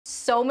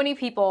So many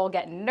people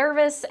get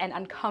nervous and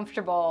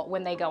uncomfortable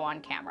when they go on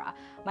camera.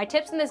 My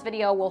tips in this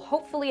video will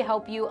hopefully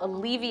help you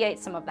alleviate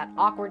some of that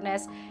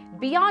awkwardness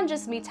beyond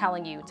just me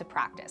telling you to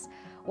practice.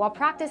 While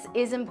practice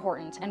is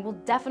important and will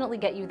definitely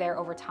get you there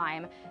over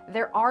time,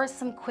 there are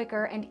some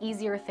quicker and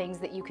easier things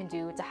that you can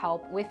do to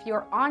help with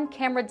your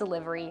on-camera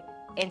delivery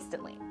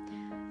instantly.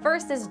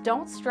 First is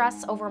don't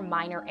stress over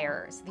minor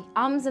errors. The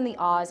ums and the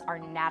ahs are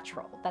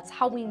natural. That's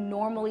how we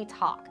normally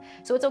talk.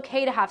 So it's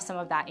okay to have some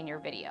of that in your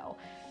video.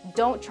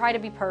 Don't try to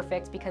be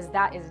perfect because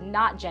that is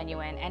not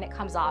genuine and it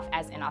comes off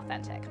as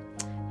inauthentic.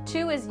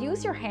 Two is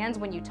use your hands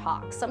when you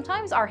talk.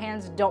 Sometimes our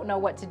hands don't know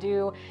what to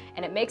do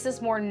and it makes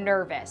us more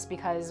nervous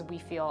because we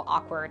feel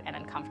awkward and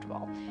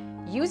uncomfortable.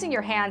 Using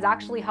your hands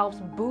actually helps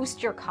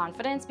boost your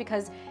confidence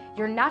because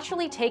you're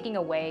naturally taking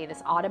away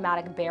this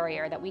automatic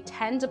barrier that we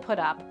tend to put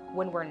up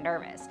when we're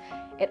nervous.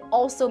 It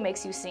also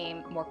makes you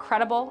seem more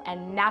credible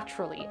and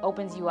naturally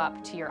opens you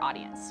up to your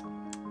audience.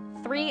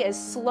 Three is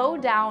slow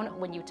down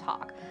when you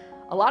talk.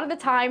 A lot of the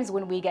times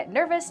when we get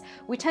nervous,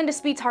 we tend to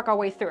speed talk our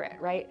way through it,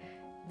 right?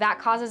 That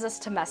causes us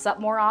to mess up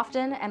more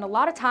often, and a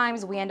lot of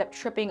times we end up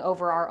tripping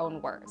over our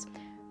own words.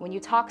 When you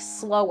talk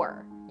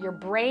slower, your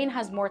brain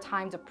has more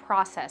time to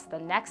process the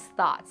next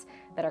thoughts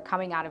that are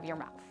coming out of your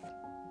mouth.